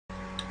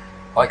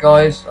Hi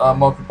guys,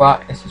 welcome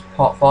back. This is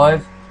part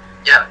 5.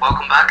 Yeah,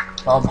 welcome back.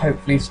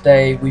 Hopefully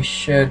today we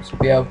should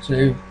be able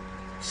to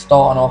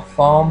start on our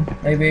farm,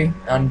 maybe,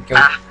 and go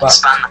back.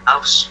 Expand the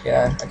house.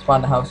 Yeah,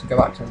 expand the house and go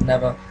back to the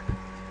nether.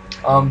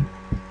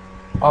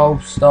 I'll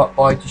start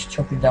by just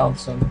chopping down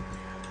some.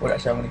 Well,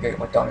 actually, I'm gonna go get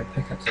my diamond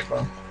pickaxe as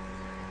well.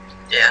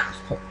 Yeah.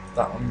 Just put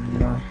that on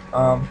there.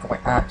 Got my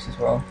axe as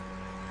well.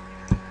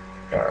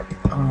 There.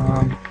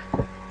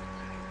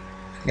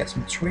 Get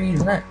some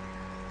trees, isn't it?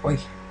 Wait.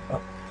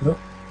 Look.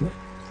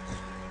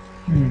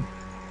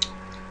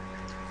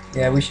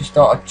 Yeah, we should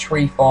start a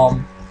tree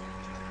farm.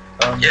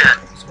 Yeah.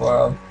 As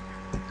well.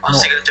 I was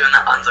thinking of doing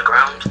that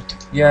underground.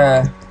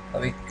 Yeah,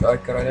 that'd be a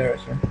good idea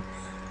actually.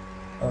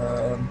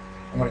 I'm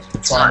gonna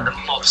It's try. like the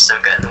mobs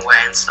don't get in the way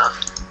and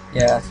stuff.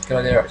 Yeah, that's a good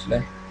idea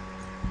actually.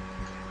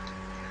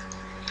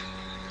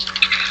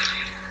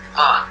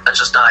 Ah, I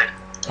just died.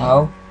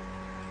 Oh.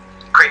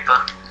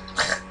 Creeper.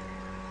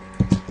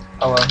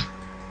 Oh well.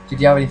 Did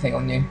you have anything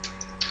on you?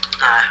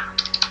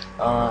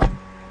 No.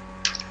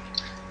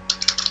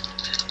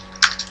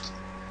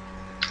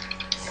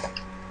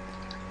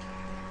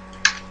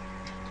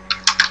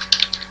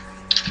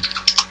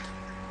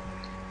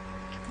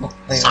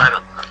 Sorry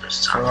about that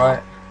this time.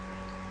 Alright.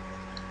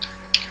 Do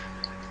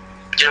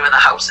you know where the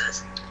house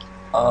is?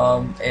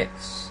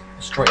 It's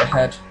straight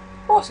ahead.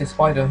 Oh, I see a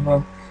spider.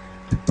 Well,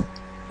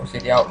 I'll see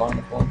the outline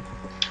of one.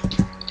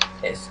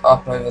 It's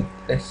up over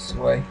this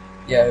way.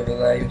 Yeah, over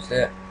there, you'll see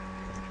it.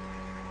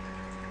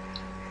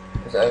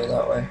 Is it over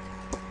that way?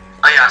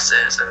 Oh yeah, I see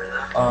it, it's over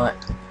there. Alright.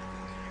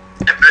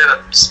 It blew a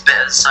bit of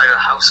the side of the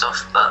house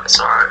off, but it's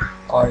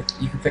alright.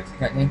 You can fix it,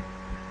 can't you?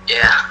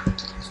 Yeah.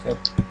 Let's go.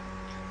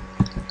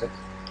 Good.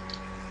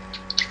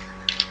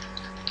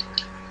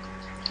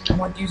 I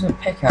might use a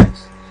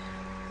pickaxe.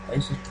 I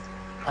used to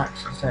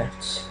axe instead.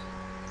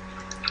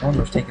 I wonder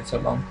what's taking so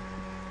long.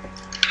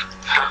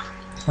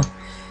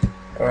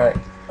 Alright,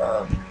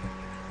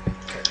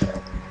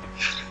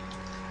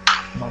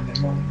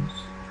 mines.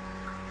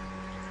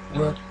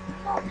 Wood.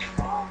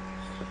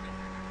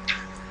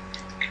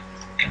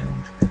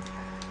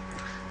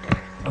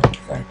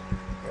 Okay.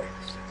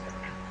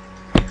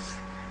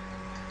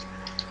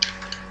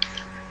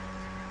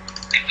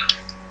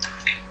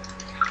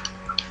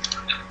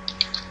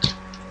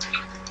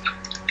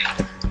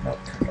 No,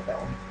 can't get that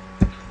one.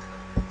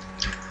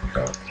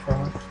 Craft.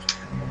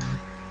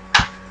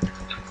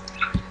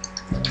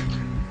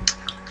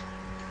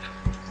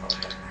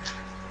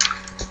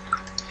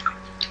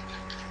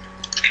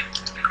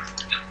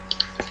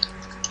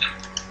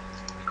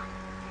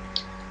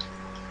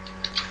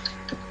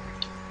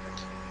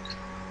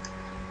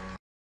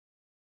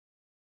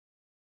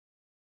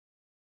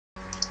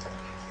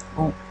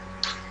 Oh,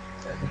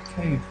 there's a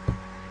cave.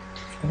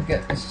 Just gonna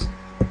get this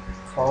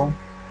coal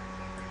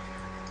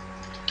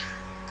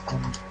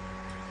and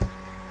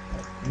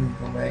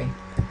move away.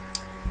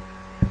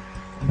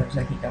 I'm gonna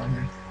take it down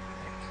here.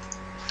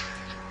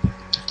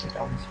 Just go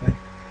down this way.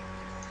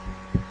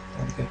 Don't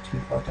want to go too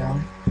far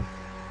down.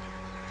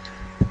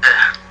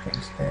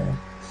 Getting scared.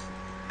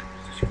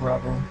 Just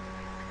gravel.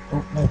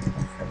 Oh no, not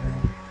further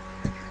down.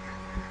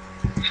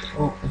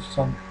 Oh, there's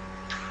some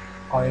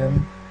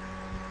iron.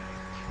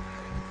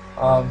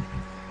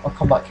 I'll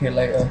come back here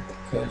later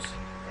because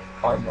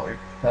I'm not really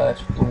prepared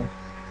for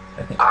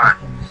anything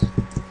happens.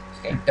 It's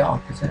getting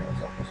dark, isn't it? Or is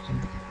that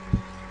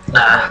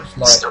just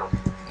it's Still.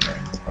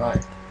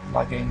 right,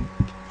 lagging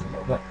a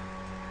little bit. I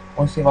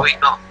want to see if We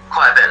got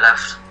quite a bit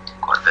left.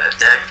 Quite a bit of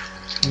day.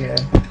 yeah.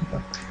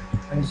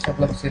 I need to have a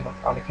look and see if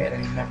I've allocated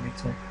any memory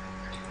to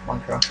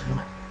Minecraft at the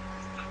minute.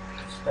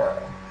 Just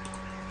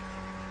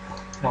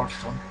watch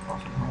from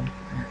home.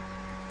 Yeah.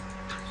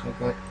 So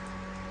good.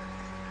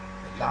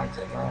 It lags.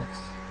 Right.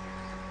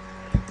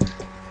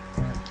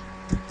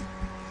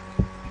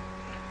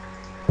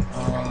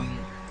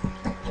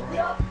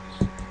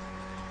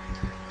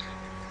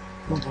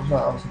 What was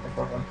that? I wasn't the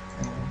brother.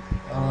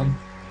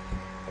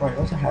 Right,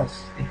 what's the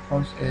house? The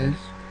house is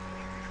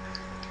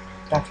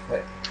that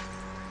way.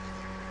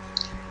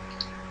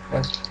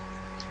 Where's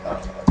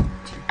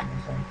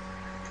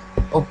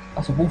oh,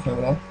 that's a wolf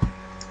over there.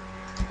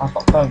 I've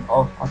got a bone.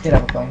 Oh, I did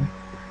have a bone.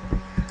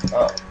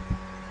 Not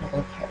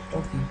a pet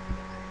doggy.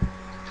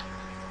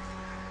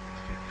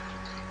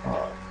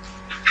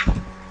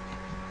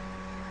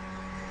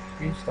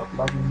 Please stop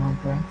lagging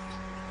Minecraft.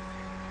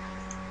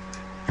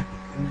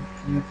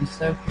 You'd be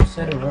so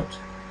considerate.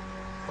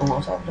 Oh,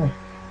 what's that there?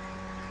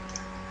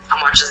 How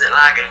much is it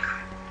lagging?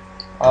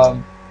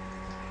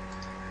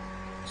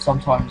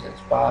 Sometimes it's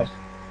bad.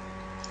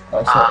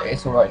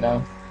 It's alright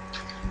now.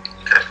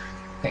 Okay. I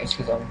think it's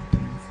because I'm in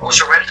the What's forest.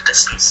 your render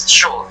distance?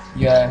 Sure.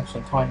 Yeah,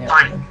 some tiny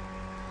Fine.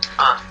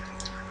 actually.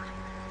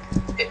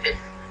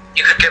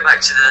 You could go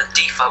back to the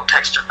default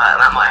texture pack,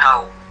 that might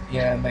help.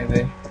 Yeah,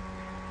 maybe.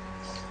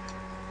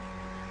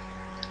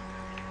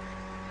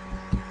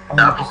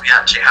 That would probably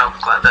actually help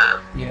quite a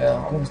bit. Yeah,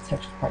 I love this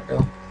texture pack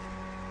though.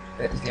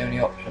 It is the only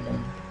option,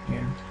 and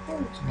yeah. Oh,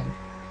 it's another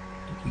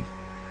dicky.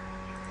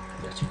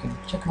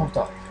 Chicken off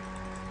duck.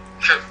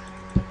 Sure.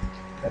 No,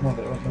 but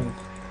it won't move.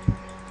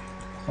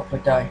 per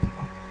day.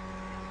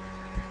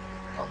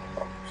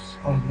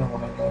 Oh, no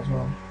one over there as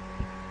well.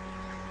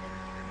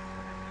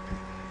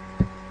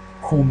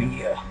 Call me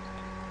here.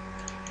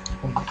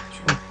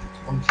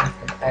 One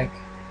second, egg.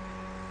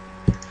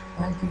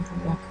 Thank you for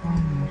your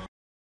kindness.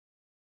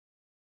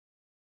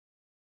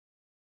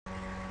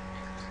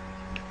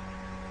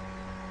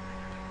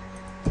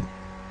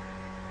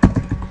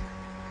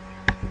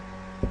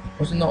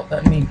 Was it not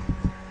letting me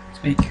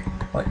speak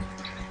like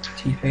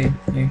TP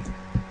you?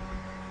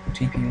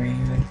 TP me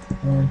even?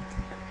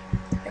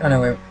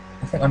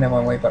 I think I know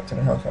my way back to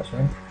the house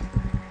actually.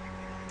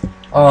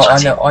 Oh,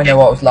 I know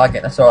what was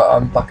lagging. That's alright.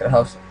 I'm back at the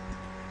house.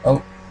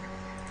 Oh,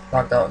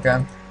 lagged out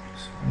again.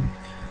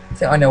 I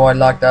think I know why I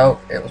lagged out.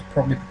 It was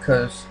probably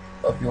because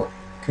of your.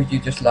 Because you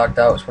just lagged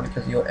out. It's probably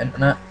because of your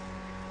internet.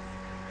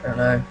 I don't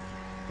know.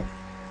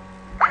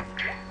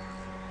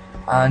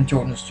 And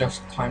Jordan's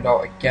just timed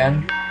out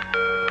again.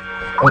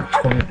 Oh, it's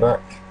coming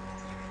back.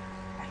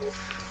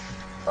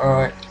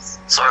 Alright.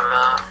 Sorry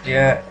about that.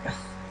 Yeah.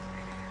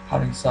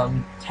 Having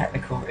some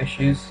technical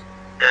issues.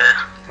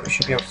 Yeah. But we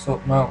should be able to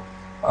sort them out.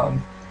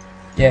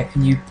 Yeah,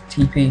 can you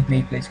TP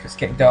me please, because it's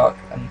getting dark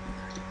and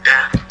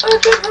Yeah. I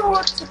don't know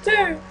what to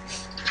do.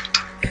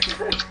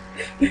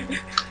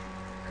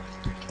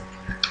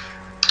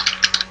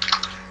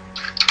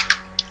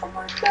 Oh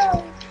my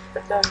god, I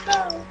don't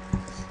know.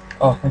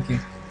 Oh, thank you.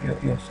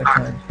 You're so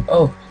kind.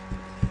 Oh,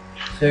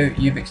 so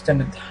you've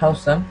extended the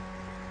house then?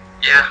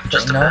 Yeah,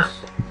 just a nice.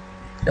 bit.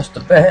 Just a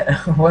bit?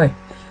 Wait.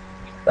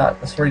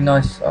 That's really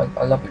nice.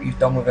 I love what you've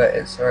done with it.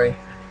 It's very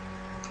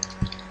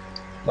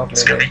lovely.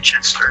 It's gonna be a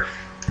chest room.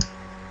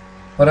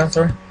 Hold on,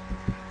 sorry?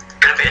 It's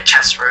gonna be a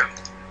chest room.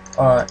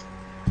 Alright.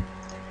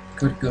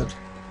 Good.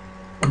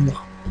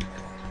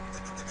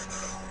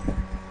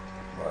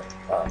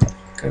 Right,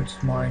 go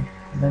to my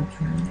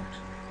inventory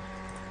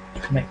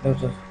to make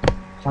loads of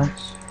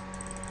planks.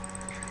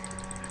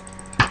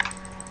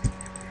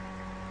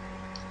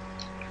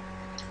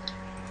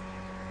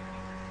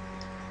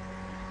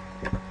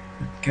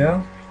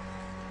 Go.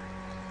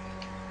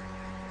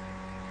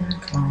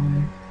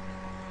 Okay.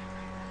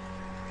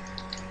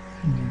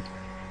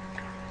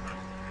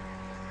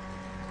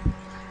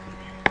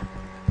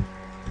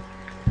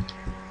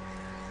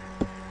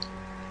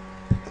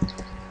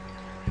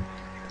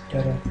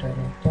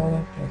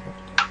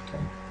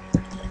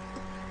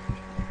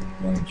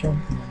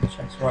 Jumping on the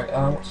chest. Right,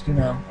 what to do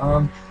now?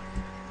 I'll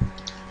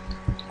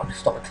just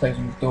start with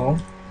closing the door.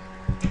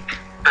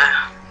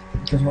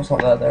 Because what's up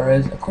there? There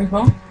is a creeper.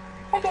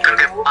 I'm gonna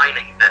go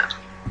mining a bit.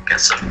 Get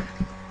some.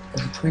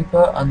 There's a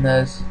creeper and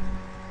there's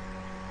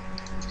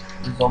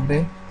a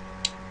zombie.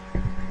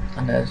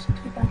 And there's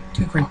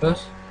two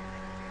creepers.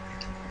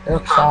 They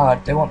look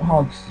sad, they want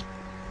hugs.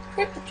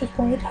 Creeper just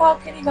wanted a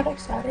hug and he got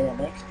excited and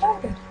they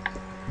exploded.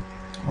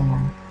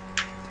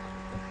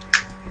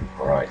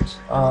 Right,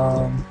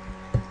 I'm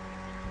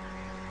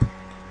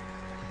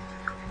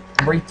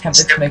really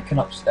tempted to make an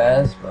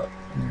upstairs, but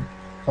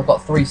I've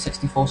got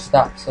 364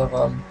 stacks of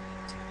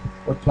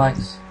wood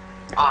planks.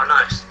 Oh,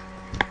 nice.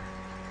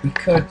 We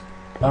could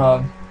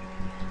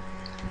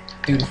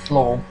do the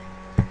floor,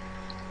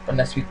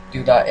 unless we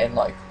do that in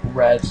like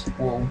red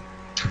wool.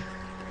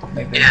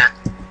 Maybe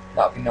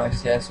that'd be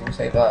nice. Yeah, so we'll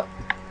save that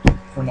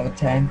for another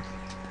 10.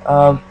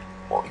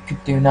 What we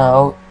could do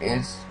now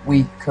is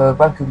where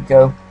could we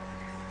go?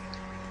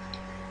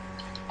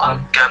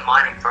 I'm going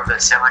mining for a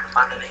bit, see if I can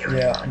find any.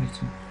 Yeah, I need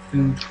some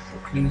food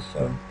quickly,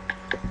 so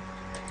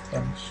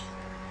thanks.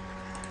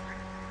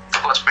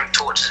 I've got to bring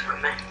torches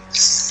with me.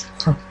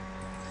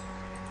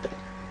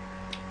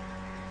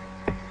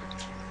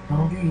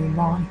 How do you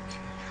like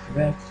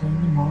rest in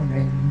the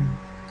morning?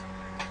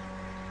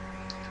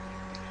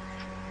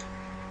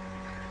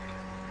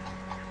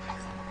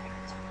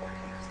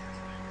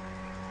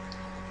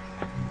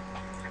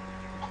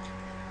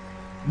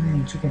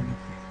 Chicken.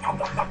 Nom,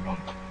 nom, nom, nom.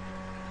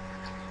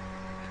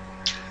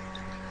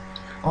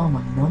 Oh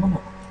my no.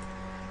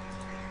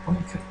 Want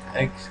to cook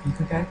eggs? Can you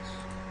cook eggs?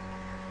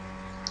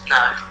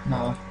 No.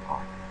 No.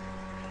 Oh.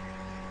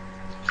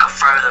 I'll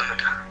throw them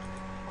in.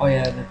 Oh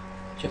yeah, the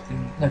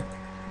chicken. No.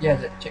 Yeah,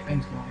 the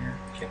chicken's not here.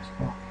 Chick's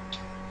not.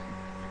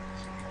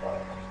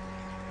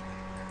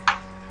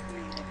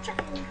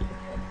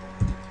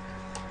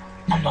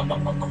 Nom nom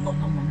nom nom nom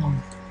nom nom nom.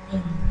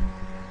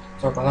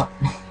 Sorry about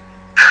that.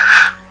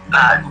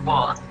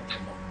 What?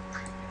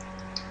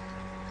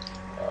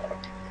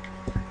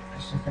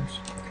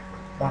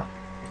 That.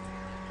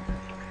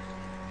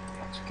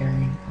 That's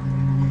okay.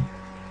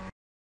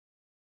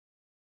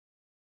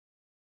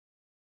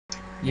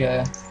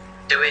 Yeah.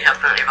 Do we have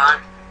plenty of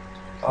iron?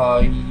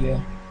 Yeah.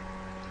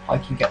 I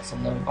can get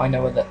some though. I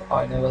know where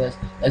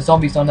there's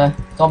zombies down there.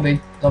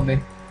 Zombie.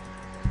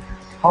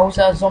 How is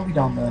there a zombie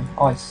down there?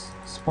 Oh, I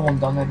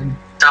spawned down there, didn't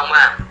Down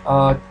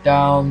where?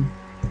 Down.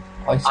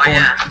 I spawned.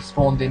 yeah.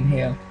 Spawned in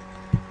here.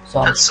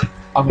 So That's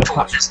I'm gonna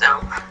torches now.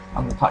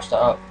 patch that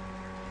up.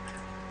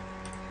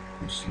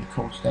 Just some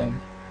cool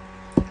stone.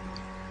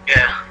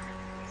 Yeah.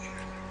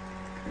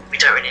 We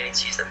don't really need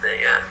to use them, but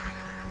yeah.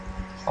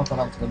 I'll go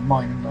down to the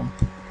mining then.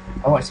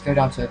 I want to go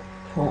down to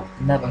Oh,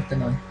 never,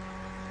 didn't I?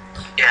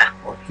 Yeah.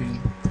 Oh, gee.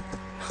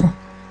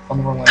 On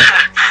the wrong way.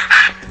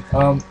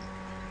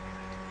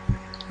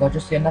 Did I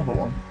just see another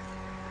one?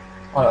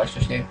 Oh, no, it's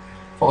just you.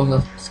 Thought it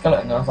was a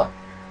skeleton, and I was like,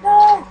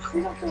 no,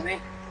 please don't kill me.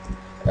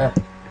 Like,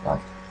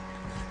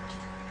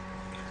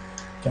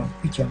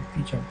 jumpy,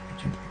 jumpy, jumpy,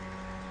 jumpy.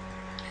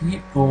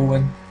 Keep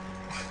going.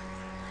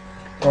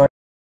 Right.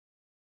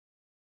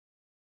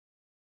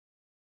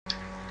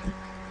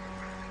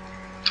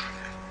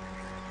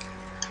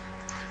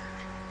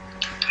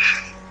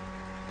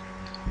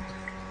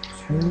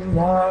 To the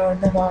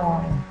never.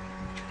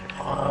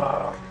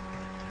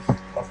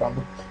 I found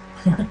them.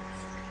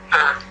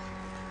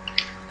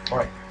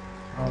 Right.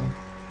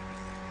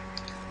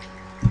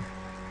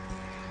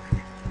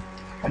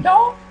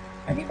 Hello?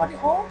 Anybody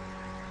home?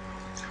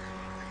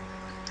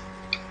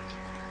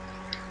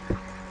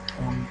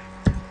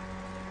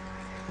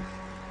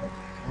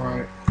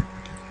 Right.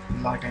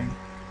 Lagging.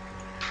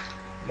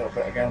 A little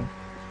bit again.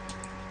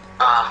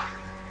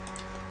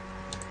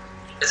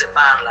 Is it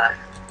bad lag?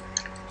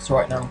 It's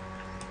right now.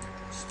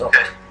 Stop.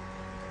 Okay.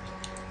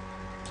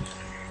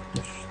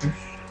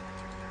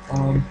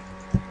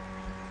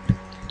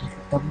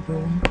 Double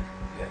doing?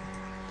 Yeah.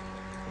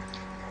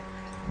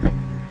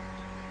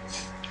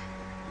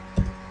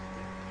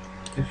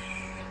 Dish,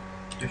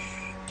 dish,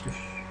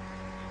 dish.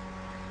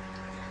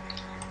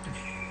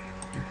 Dish,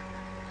 dish.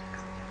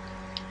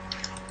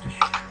 Dish.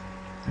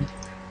 Dish.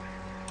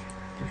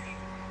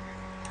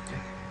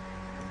 Dish.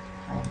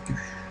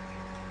 Dish.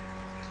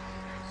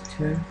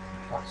 Two.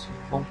 That's a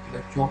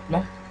wobbler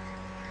jobbler.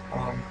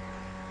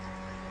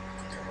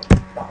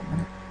 That a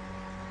minute.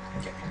 I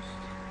get lost.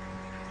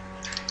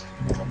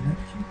 Another minute.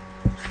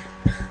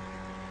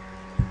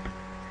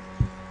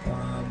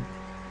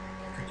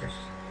 Could just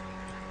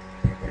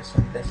get rid of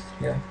some of this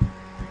here.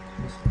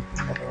 Just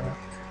never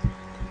enough.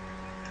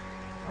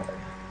 I don't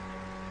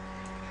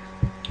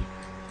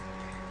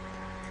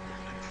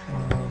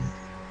know.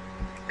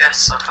 Yes,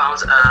 I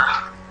found a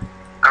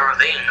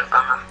ravine.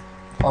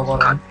 Oh, well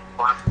done.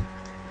 One.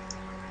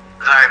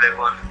 A very big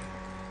one.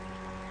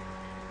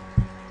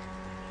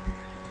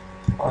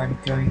 I'm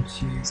going to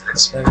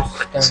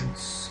put those stone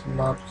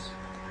slabs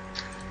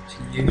to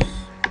use.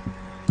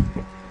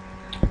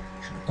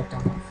 Should have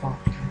done that far.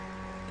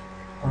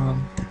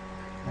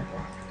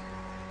 Never.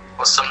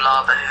 What's some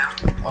lava here?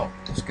 Oh,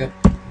 that's good.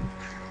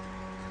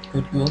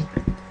 Good.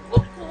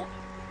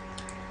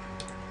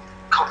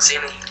 Can't see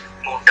any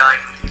more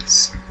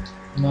diamonds.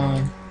 No.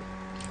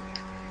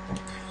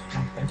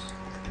 Wrong place.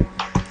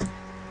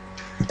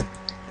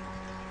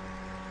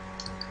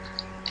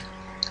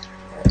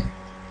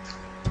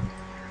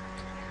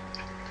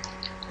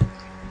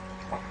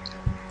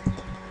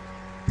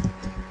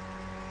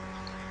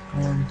 Oh,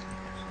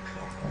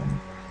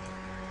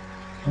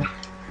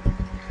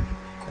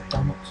 God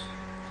damn it.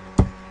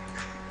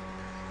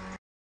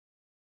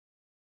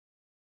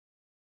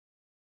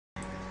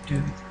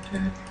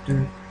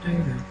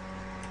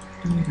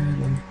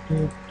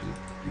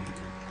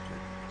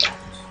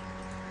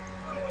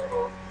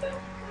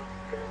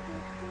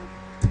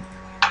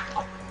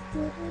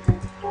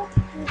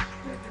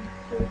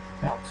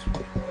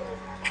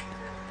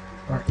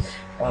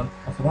 Right,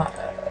 after that,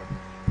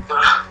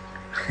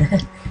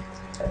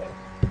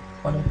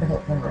 why don't I pick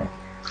up the rock?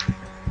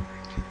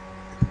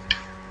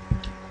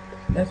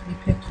 Let me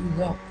pick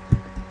you up.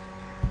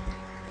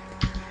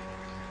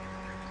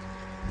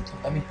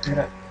 Let me pick it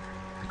up.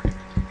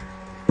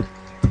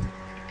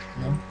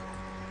 No?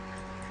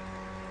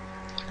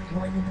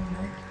 Why you don't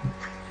like it?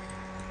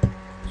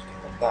 Just go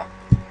like that.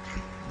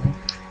 No?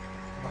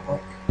 Does that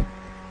work?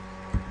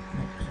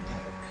 No, it doesn't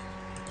work.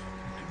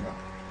 Do that.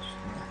 Just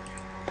do that.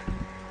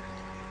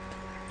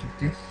 Do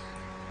this.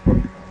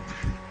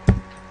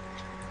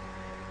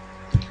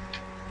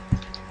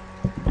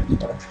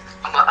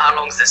 How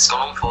long has this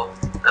gone on for?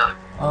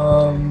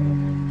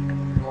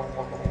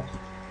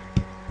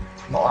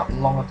 Not that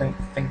long, I don't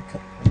think, a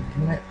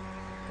minute,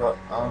 but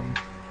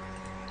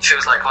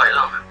Feels like quite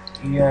long.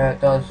 yeah,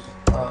 it does.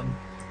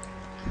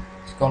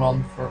 It's gone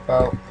on for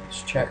about,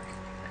 let's check,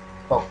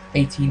 about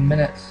 18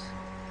 minutes.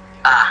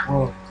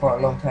 Well, quite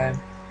a long time.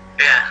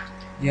 Yeah.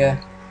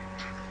 Yeah.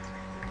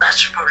 That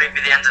should probably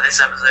be the end of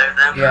this episode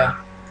then. Yeah.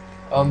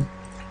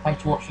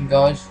 Thanks for watching,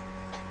 guys.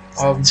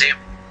 See you in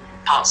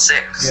part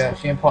 6. Yeah,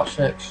 see you in part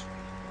 6.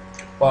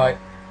 Bye.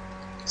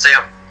 See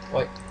ya.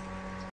 Bye.